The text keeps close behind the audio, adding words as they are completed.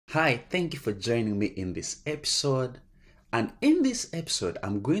Hi, thank you for joining me in this episode. And in this episode,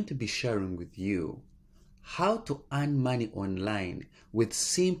 I'm going to be sharing with you how to earn money online with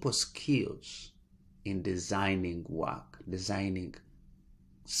simple skills in designing work, designing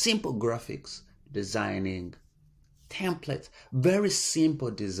simple graphics, designing templates, very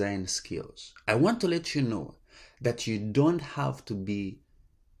simple design skills. I want to let you know that you don't have to be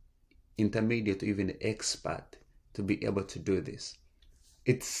intermediate or even expert to be able to do this.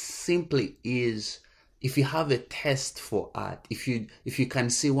 It simply is, if you have a taste for art, if you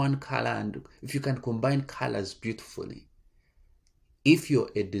can see one color and if you can combine colors beautifully, if you're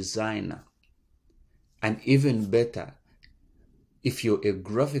a designer, and even better, if you're a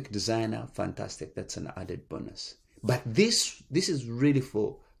graphic designer, fantastic, that's an added bonus. But this is really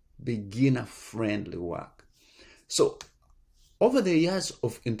for beginner friendly work. So over the years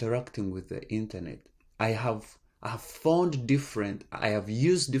of interacting with the internet, I have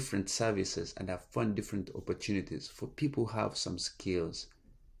used different services and I've found different opportunities for people who have some skills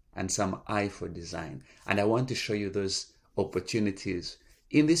and some eye for design. And I want to show you those opportunities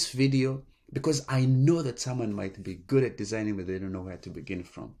in this video because I know that someone might be good at designing, but they don't know where to begin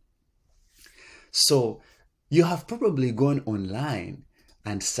from. So you have probably gone online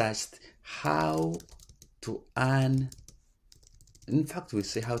and searched how to earn, in fact, we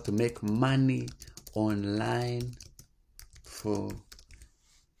say how to make money online for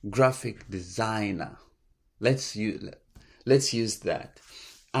graphic designer. Let's use that.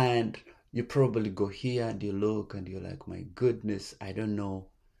 And you probably go here and you look and you're like, my goodness, I don't know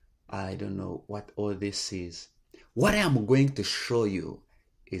what all this is. What I'm going to show you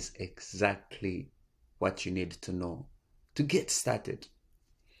is exactly what you need to know to get started.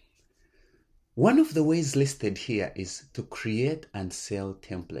 One of the ways listed here is to create and sell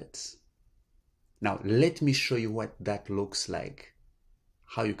templates. Now, let me show you what that looks like,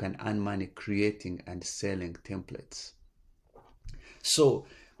 how you can earn money creating and selling templates. So,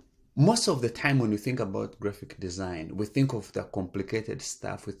 most of the time when we think about graphic design, we think of the complicated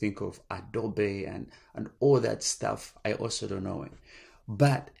stuff. We think of Adobe and all that stuff. I also don't know it.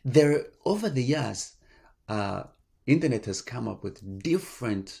 But over the years, internet has come up with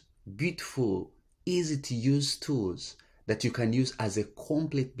different, beautiful, easy to use tools that you can use as a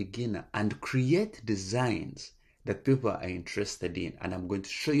complete beginner and create designs that people are interested in. And I'm going to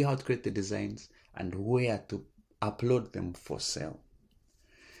show you how to create the designs and where to upload them for sale.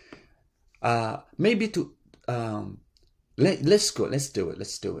 Let's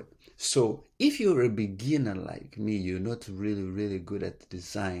do it. So if you're a beginner like me, you're not really good at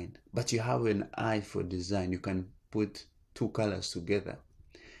design, but you have an eye for design, you can put two colors together.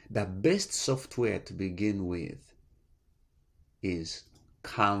 The best software to begin with is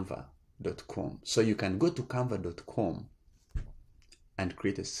canva.com. So you can go to canva.com and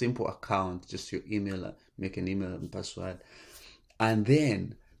create a simple account, just your email, make an email and password, and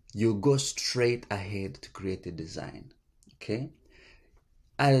then you go straight ahead to create a design. Okay,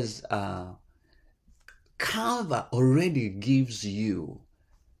 as Canva already gives you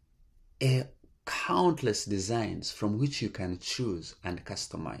a countless designs from which you can choose and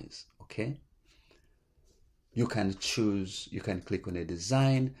customize. Okay, you can choose, you can click on a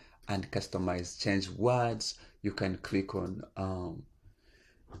design and customize, change words. You can click on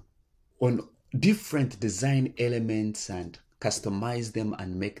different design elements and customize them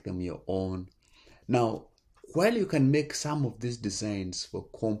and make them your own. Now, while you can make some of these designs for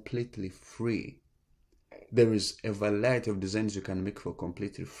completely free, there is a variety of designs you can make for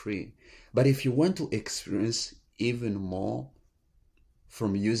completely free. But if you want to experience even more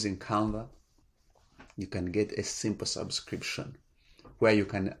from using Canva, you can get a simple subscription where you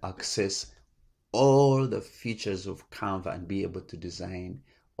can access all the features of Canva and be able to design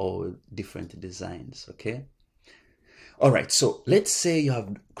all different designs. Okay. All right. So let's say you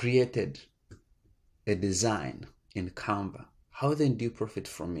have created a design in Canva. How then do you profit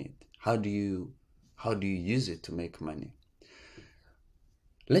from it? How do you use it to make money?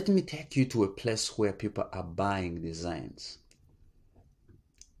 Let me take you to a place where people are buying designs.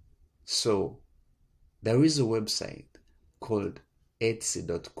 So there is a website called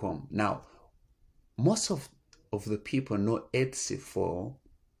Etsy.com. Now, most of the people know Etsy for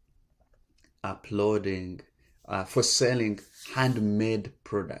uploading, for selling handmade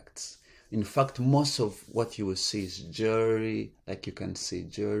products. In fact, most of what you will see is jewelry, like you can see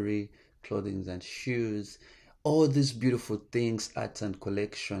jewelry, clothing and shoes, all these beautiful things, arts and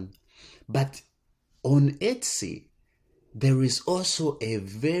collection. But on Etsy, there is also a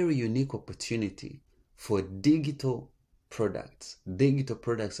very unique opportunity for digital products. Digital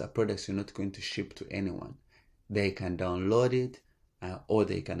products are products you're not going to ship to anyone. They can download it or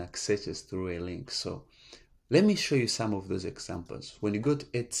they can access it through a link. So let me show you some of those examples. When you go to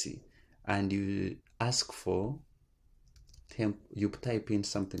Etsy and you ask for you type in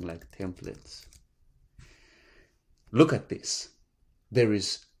something like templates. Look at this. There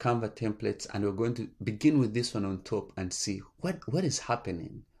is Canva templates, and we're going to begin with this one on top and see what is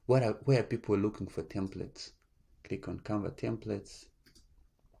happening. Where are people looking for templates? Click on Canva templates.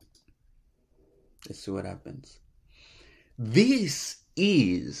 Let's see what happens. This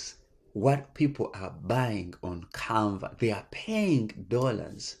is what people are buying on Canva. They are paying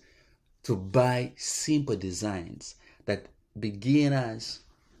dollars to buy simple designs that beginners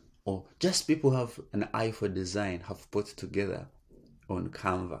or just people who have an eye for design have put together on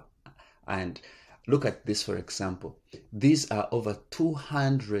Canva. And look at this, for example. These are over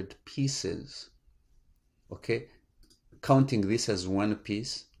 200 pieces, okay? Counting this as one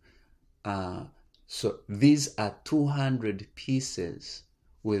piece. So these are 200 pieces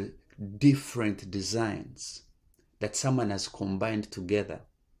with different designs that someone has combined together,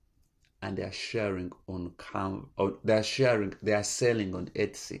 and they are sharing on Canva, or they are selling on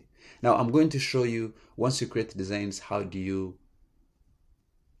Etsy. Now I'm going to show you, once you create designs, how do you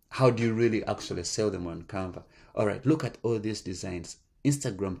really actually sell them on Canva. All right, look at all these designs.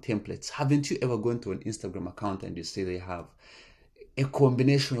 Instagram templates. Haven't you ever gone to an Instagram account and you see they have a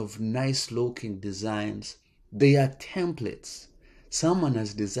combination of nice looking designs? They are templates. Someone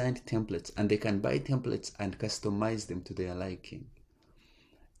has designed templates, and they can buy templates and customize them to their liking.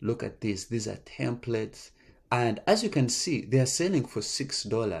 Look at this. These are templates. And as you can see, they are selling for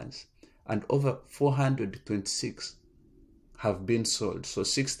 $6, and over 426 have been sold. So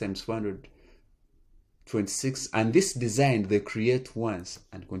 6 times 426. And this design they create once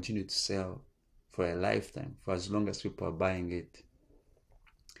and continue to sell for a lifetime, for as long as people are buying it.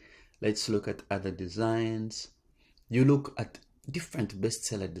 Let's look at other designs. You look at different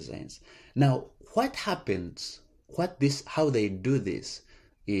bestseller designs. Now, what happens, how they do this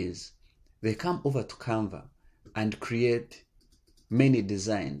is they come over to Canva and create many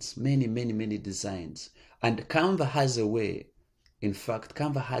designs, many designs. And Canva has a way, in fact,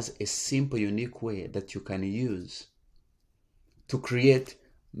 Canva has a simple, unique way that you can use to create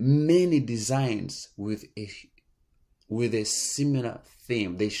many designs with a similar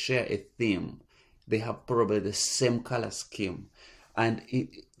theme. They share a theme. They have probably the same color scheme. And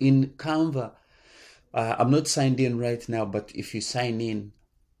in Canva, I'm not signed in right now, but if you sign in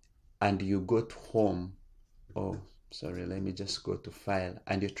and you go to home, let me just go to file,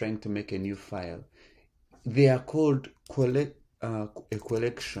 and you're trying to make a new file, they are called a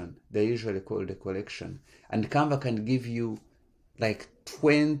collection. They're usually called a collection. And Canva can give you like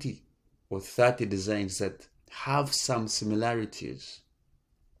 20 or 30 designs that have some similarities,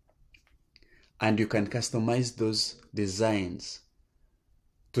 and you can customize those designs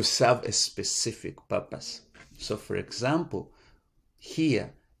to serve a specific purpose. So for example,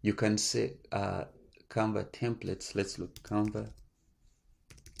 here you can say Canva templates. Let's look, Canva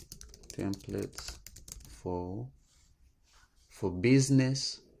templates for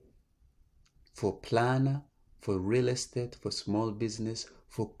business, for planner, for real estate, for small business,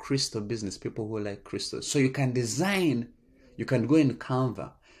 for crystal business, people who like crystals. So you can go in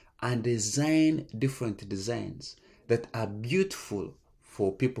Canva and design different designs that are beautiful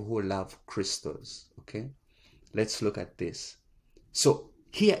for people who love crystals, okay? Let's look at this. So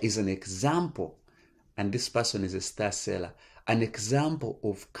here is an example, and this person is a star seller, an example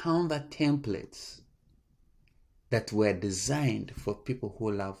of Canva templates that were designed for people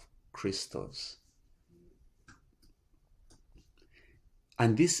who love crystals.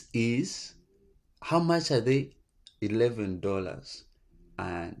 And this is, how much are they? $11.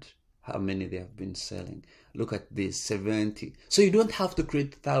 And how many they have been selling. Look at this, 70. So you don't have to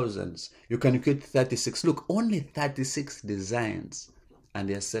create thousands. You can create 36. Look, only 36 designs, and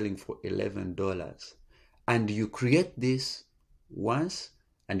they are selling for $11. And you create this once,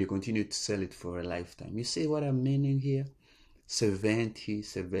 and you continue to sell it for a lifetime. You see what I'm meaning here? 70.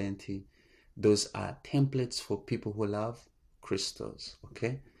 Those are templates for people who love crystals,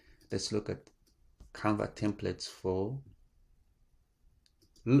 okay? Let's look at Canva templates for,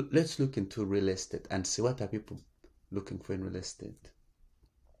 let's look into real estate and see what are people looking for in real estate.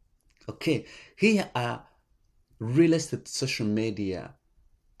 Okay, here are real estate social media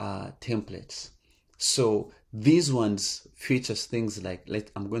templates. So these ones features things like,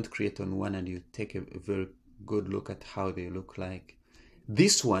 I'm going to create on one, and you take a very good look at how they look like.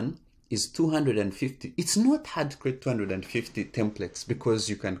 This one is 250. It's not hard to create 250 templates, because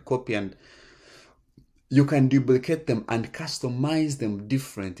you can copy and you can duplicate them and customize them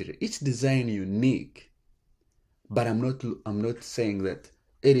differently. Each design unique. But I'm not saying that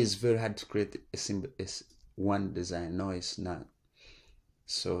it is very hard to create one design. No, it's not.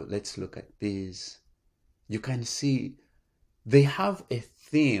 So let's look at these. You can see they have a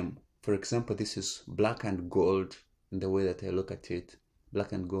theme. For example, this is black and gold in the way that I look at it,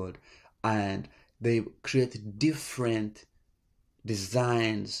 black and gold. And they create different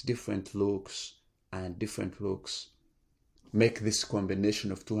designs, different looks, and different looks make this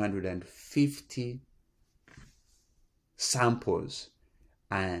combination of 250 samples.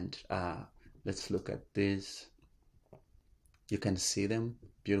 And let's look at this. You can see them,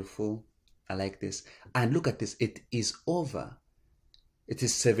 beautiful. I like this. And look at this, it is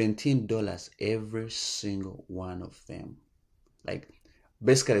 $17 every single one of them. Like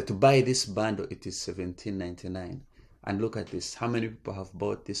basically to buy this bundle, it is $17.99. And look at this, how many people have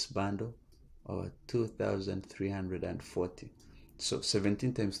bought this bundle? Over 2,340. So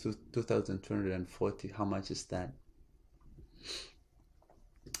 17 times 2,240, how much is that?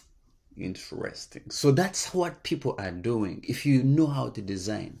 Interesting. So that's what people are doing. If you know how to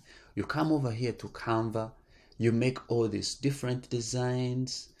design, you come over here to Canva, you make all these different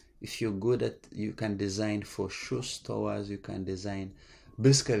designs. If you're good at, you can design for shoe stores, you can design,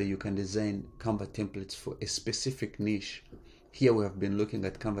 basically you can design Canva templates for a specific niche. Here we have been looking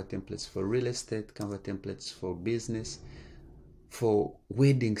at Canva templates for real estate, Canva templates for business, for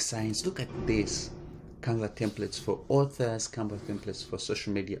wedding signs. Look at this. Canva templates for authors, Canva templates for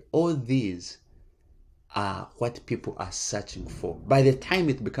social media. All these are what people are searching for. By the time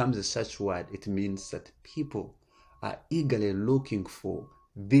it becomes a search word, it means that people are eagerly looking for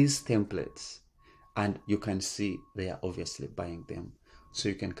these templates. And you can see they are obviously buying them. So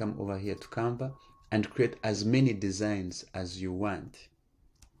you can come over here to Canva and create as many designs as you want.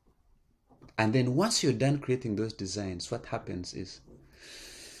 And then once you're done creating those designs, what happens is,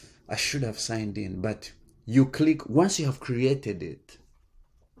 I should have signed in, but you click, once you have created it,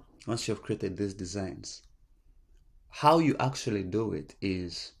 once you have created these designs, how you actually do it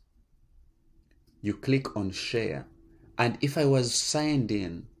is you click on share. And if I was signed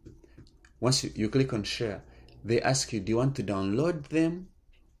in, once you click on share, they ask you, do you want to download them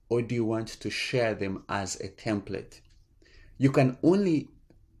or do you want to share them as a template? You can only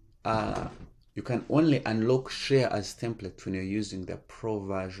unlock share as template when you're using the pro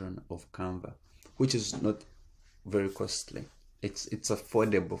version of Canva, which is not very costly. It's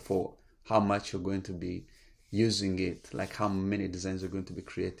affordable for how much you're going to be using it, like how many designs you're going to be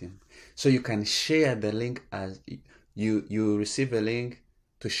creating. So you can share the link as you receive a link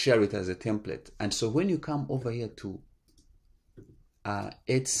to share it as a template. And so when you come over here to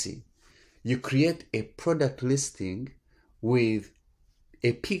Etsy, you create a product listing with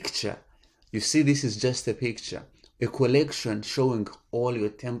a picture. You see, this is just a picture, a collection showing all your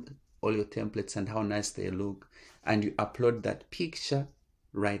templates and how nice they look, and you upload that picture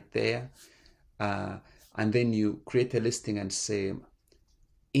right there, and then you create a listing and say,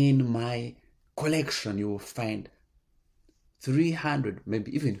 in my collection you will find 300,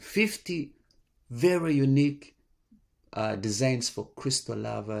 maybe even 50 very unique designs for crystal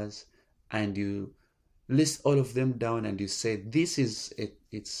lovers, and you list all of them down and you say this is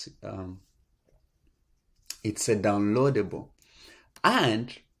it's a downloadable,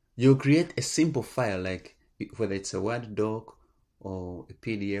 and you create a simple file, like whether it's a Word doc or a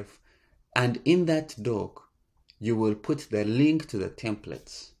PDF, and in that doc you will put the link to the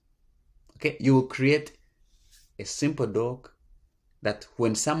templates. Okay, you will create a simple doc that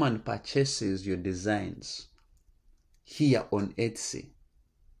when someone purchases your designs here on Etsy,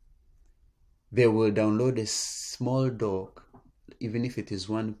 they will download a small doc, even if it is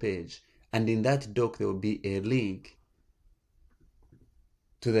one page, and in that doc there will be a link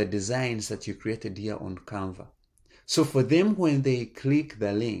to the designs that you created here on Canva. So for them, when they click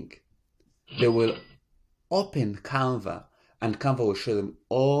the link, they will open Canva, and Canva will show them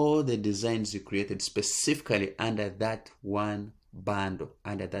all the designs you created specifically under that one bundle,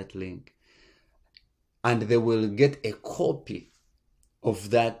 under that link. And they will get a copy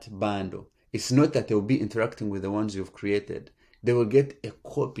of that bundle. It's not that they'll be interacting with the ones you've created. They will get a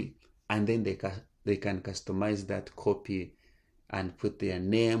copy, and then they can customize that copy and put their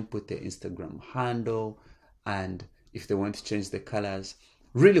name, put their Instagram handle, and if they want to change the colors.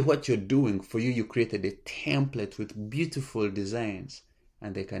 Really what you're doing, for you created a template with beautiful designs,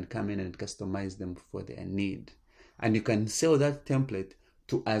 and they can come in and customize them for their need. And you can sell that template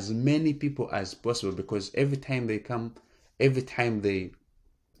to as many people as possible, because every time they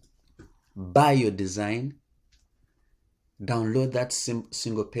buy your design, download that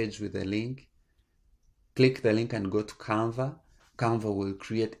single page with a link, click the link and go to Canva. Canva will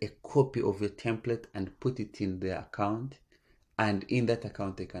create a copy of your template and put it in their account. And in that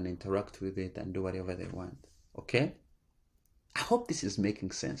account, they can interact with it and do whatever they want. Okay? I hope this is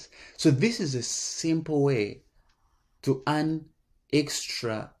making sense. So this is a simple way to earn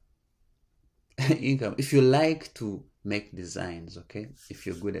extra income if you like to make designs. Okay? If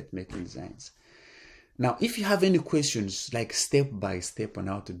you're good at making designs. Now, if you have any questions, like step by step on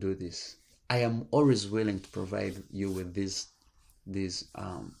how to do this, I am always willing to provide you with these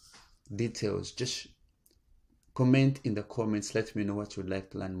details. Just comment in the comments, let me know what you'd like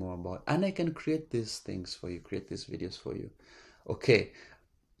to learn more about, and I can create these things for you, create these videos for you. Okay,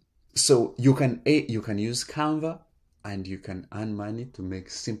 so you can use Canva and you can earn money to make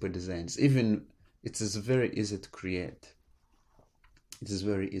simple designs. Even it is very easy to create. It is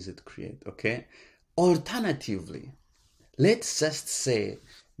very easy to create. Okay, alternatively, let's just say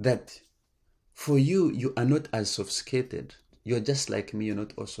that for you, you are not as sophisticated. You're just like me. You're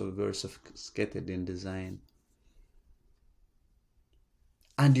not also very sophisticated in design.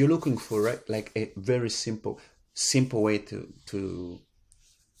 And you're looking for like a very simple way to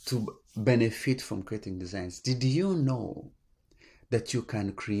benefit from creating designs. Did you know that you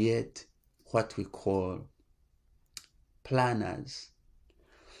can create what we call planners?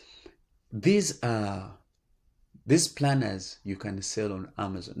 These planners you can sell on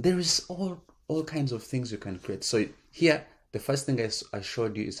Amazon. There is all kinds of things you can create. So here, the first thing I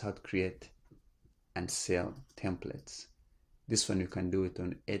showed you is how to create and sell templates. This one you can do it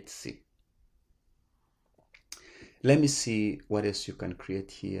on Etsy. Let me see what else you can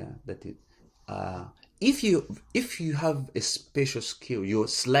create here. If you have a special skill, you're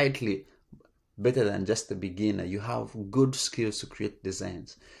slightly better than just a beginner, you have good skills to create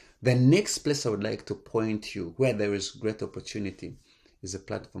designs. The next place I would like to point you where there is great opportunity is a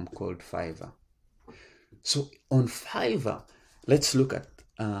platform called Fiverr. So on Fiverr, let's look at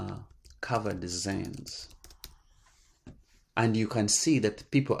cover designs. And you can see that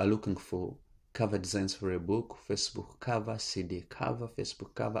people are looking for cover designs for a book, Facebook cover, CD cover,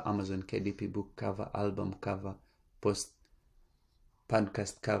 Facebook cover, Amazon KDP book cover, album cover,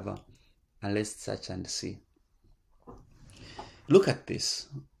 podcast cover. And let's search and see. Look at this.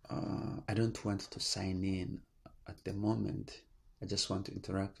 I don't want to sign in at the moment. I just want to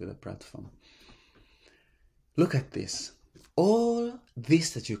interact with the platform. Look at this. All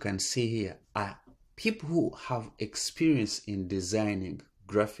this that you can see here are people who have experience in designing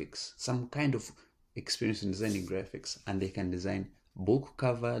graphics, some kind of experience in designing graphics, and they can design book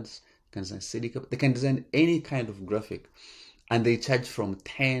covers, can design CD covers, they can design any kind of graphic, and they charge from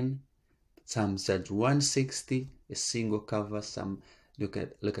 10, some charge 160 a single cover, some look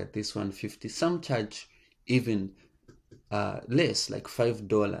at this 150, some charge even less, like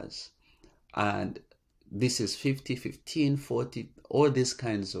 $5, and this is 50, 15, 40, all these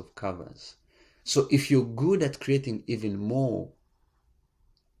kinds of covers. So if you're good at creating even more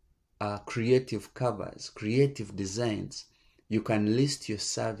creative covers, creative designs, you can list your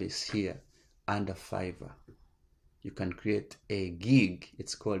service here under Fiverr. You can create a gig.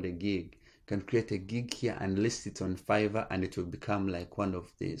 It's called a gig. You can create a gig here and list it on Fiverr, and it will become like one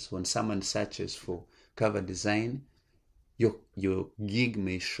of these. When someone searches for cover design, your gig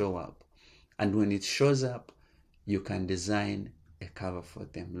may show up. And when it shows up, you can design a cover for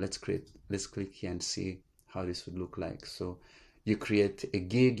them. Let's click here and see how this would look like. So you create a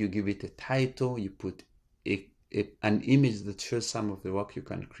gig, you give it a title, you put an image that shows some of the work you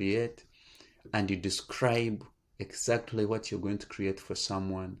can create, and you describe exactly what you're going to create for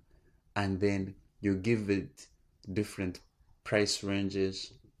someone, and then you give it different price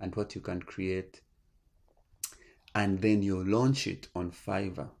ranges and what you can create, and then you launch it on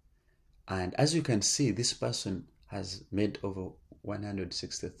Fiverr. And as you can see, this person has made over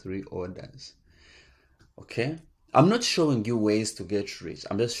 163 orders. Okay, I'm not showing you ways to get rich.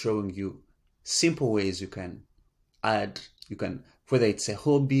 I'm just showing you simple ways you can add, whether it's a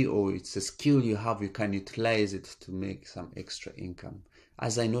hobby or it's a skill you have, you can utilize it to make some extra income.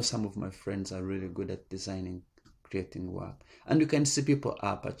 As I know, some of my friends are really good at designing, creating work, and you can see people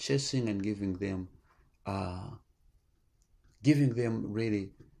are purchasing and giving them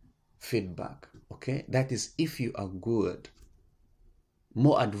really feedback. Okay, that is if you are good,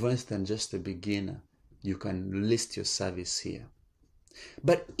 more advanced than just a beginner, you can list your service here.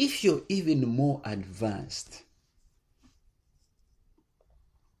 But if you're even more advanced,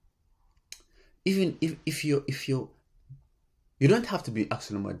 even if you don't have to be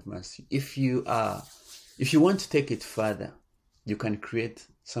actually more advanced. If you want to take it further, you can create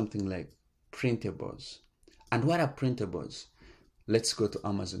something like printables. And what are printables? Let's go to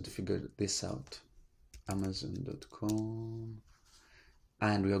Amazon to figure this out. Amazon.com.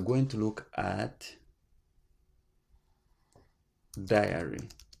 and we are going to look at diary.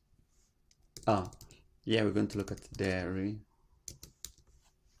 Yeah, we're going to look at diary.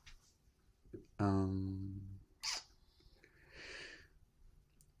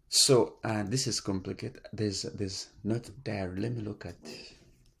 So this is complicated. There's not diary. Let me look at,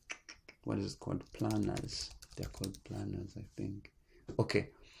 what is it called? Planners. They're called planners, I think. Okay,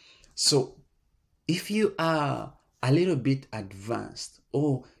 so if you are a little bit advanced,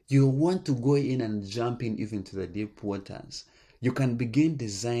 or you want to go in and jump in even to the deep waters, you can begin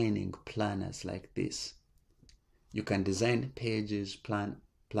designing planners like this. You can design pages,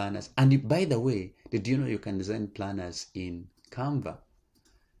 planners. And by the way, did you know you can design planners in Canva?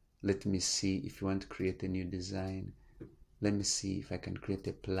 Let me see if you want to create a new design. Let me see if I can create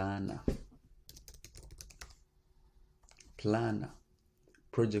a planner. Planner,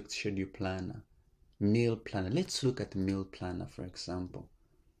 project schedule planner, meal planner. Let's look at meal planner, for example.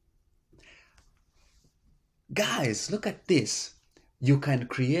 Guys, look at this. You can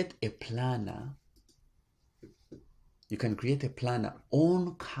create a planner. You can create a planner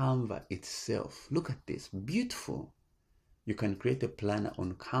on Canva itself. Look at this, beautiful. You can create a planner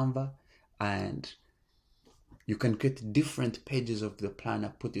on Canva, and you can create different pages of the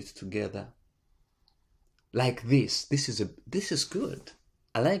planner, put it together like this. This is good.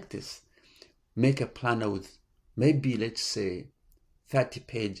 I like this. Make a planner with maybe, let's say, 30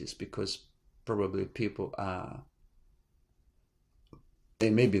 pages, because probably people are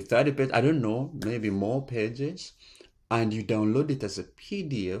maybe 30 pages, I don't know, maybe more pages, and you download it as a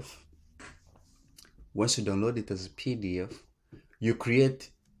PDF. Once you download it as a PDF, you create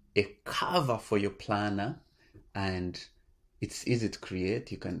a cover for your planner, and it's easy to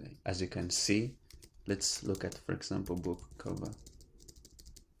create. You can, as you can see, let's look at, for example, book cover.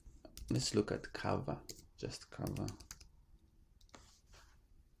 Let's look at cover, just cover.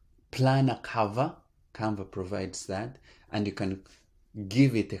 Planner cover, Canva provides that, and you can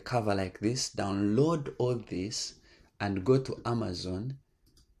give it a cover like this, download all this, and go to Amazon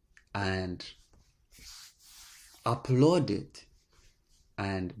and upload it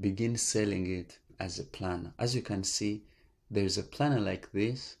and begin selling it as a planner. As you can see, there's a planner like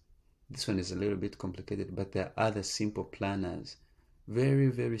this. This one is a little bit complicated, but there are other simple planners. Very,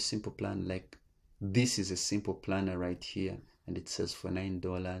 very simple plan. Like this is a simple planner right here, and it says for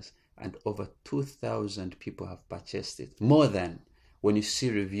 $9, and over 2,000 people have purchased it. More than. When you see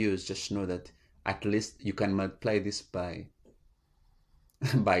reviews, just know that at least you can multiply this by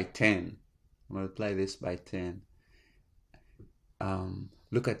 10. Multiply this by 10.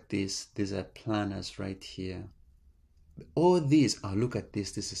 Look at this. These are planners right here. All these, look at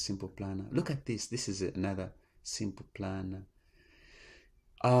this. This is a simple planner. Look at this. This is another simple planner.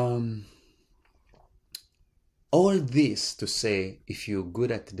 All this to say, if you're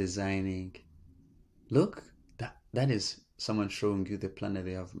good at designing, look, that is someone showing you the planner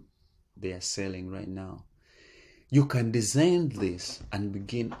they are selling right now. You can design this and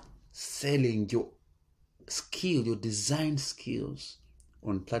begin selling your skill, your design skills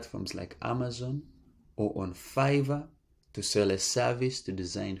on platforms like Amazon or on Fiverr to sell a service to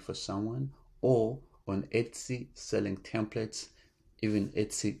design for someone, or on Etsy selling templates. Even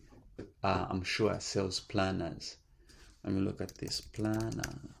Etsy, I'm sure, sells planners. Let me look at this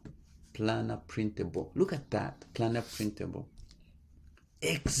planner printable. Look at that, planner printable.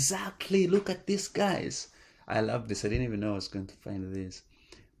 Exactly, look at this, guys. I love this. I didn't even know I was going to find this.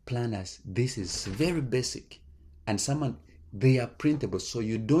 Planners, this is very basic, and they are printable, so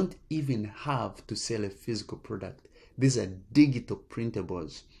you don't even have to sell a physical product. These are digital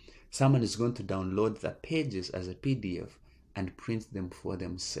printables. Someone is going to download the pages as a PDF and print them for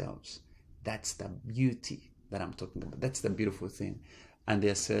themselves. That's the beauty that I'm talking about. That's the beautiful thing. And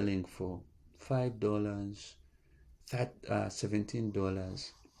they're selling for $5,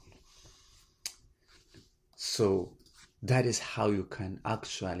 $17. So that is how you can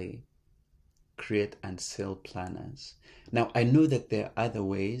actually create and sell planners. Now, I know that there are other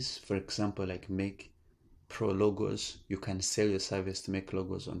ways, for example, like make pro logos. You can sell your service to make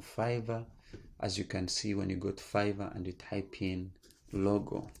logos on Fiverr. As you can see, when you go to Fiverr and you type in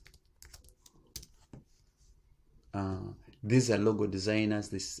logo, these are logo designers.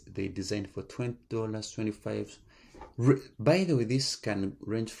 They design for $20, $25. By the way, this can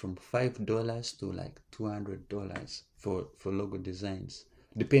range from $5 to like $200 for logo designs,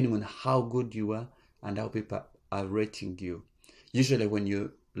 depending on how good you are and how people are rating you. Usually when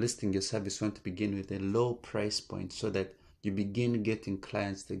you're listing your service, you want to begin with a low price point so that you begin getting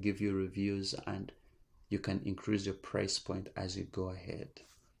clients that give you reviews, and you can increase your price point as you go ahead.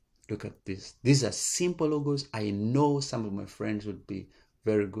 Look at this. These are simple logos. I know some of my friends would be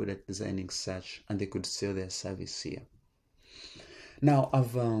very good at designing such, and they could sell their service here. Now,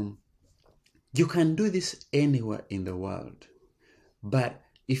 you can do this anywhere in the world, but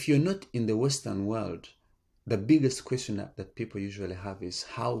if you're not in the Western world, the biggest question that people usually have is,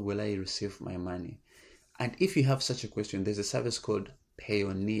 how will I receive my money? And if you have such a question, there's a service called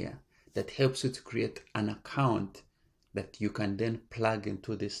Payoneer that helps you to create an account that you can then plug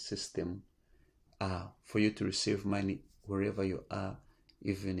into this system for you to receive money wherever you are,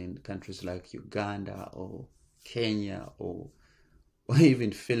 even in countries like Uganda or Kenya or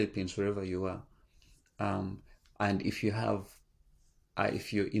even Philippines, wherever you are. And if you have,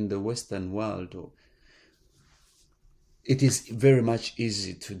 if you're in the Western world, it is very much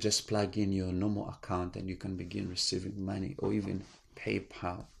easy to just plug in your normal account and you can begin receiving money, or even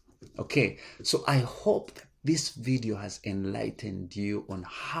PayPal. Okay, so I hope that this video has enlightened you on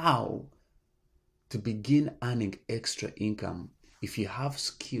how to begin earning extra income. If you have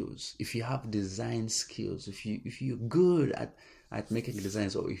skills, if you have design skills, if you're good at making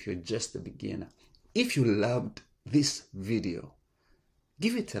designs, or if you're just a beginner. If you loved this video,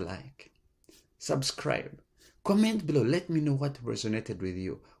 give it a like, subscribe, comment below, let me know what resonated with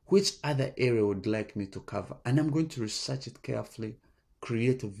you, which other area would like me to cover, and I'm going to research it carefully,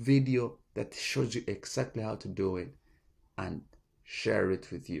 create a video that shows you exactly how to do it, and share it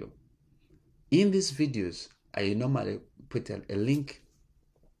with you. In these videos, I normally put a link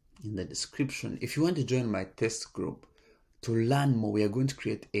in the description. If you want to join my test group to learn more, we are going to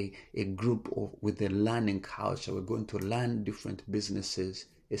create a group with a learning culture. We're going to learn different businesses,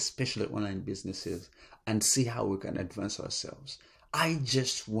 especially online businesses, and see how we can advance ourselves. I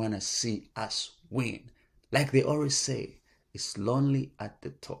just want to see us win. Like they always say, it's lonely at the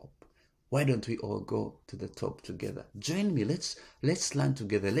top. Why don't we all go to the top together? Join me. Let's learn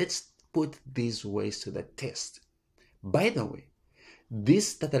together. Let's put these ways to the test. By the way,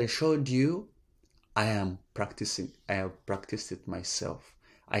 this that I showed you, I am practicing. I have practiced it myself.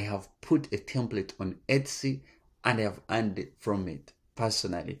 I have put a template on Etsy and I have earned it from it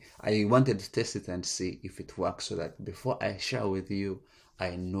personally. I wanted to test it and see if it works, so that before I share with you,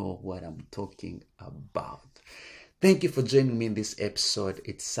 I know what I'm talking about. Thank you for joining me in this episode.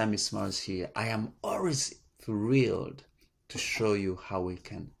 It's Sammy Smiles here. I am always thrilled to show you how we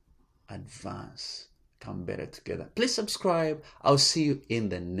can advance, come better together. Please subscribe. I'll see you in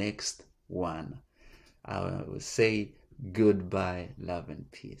the next one. I will say goodbye, love and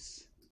peace.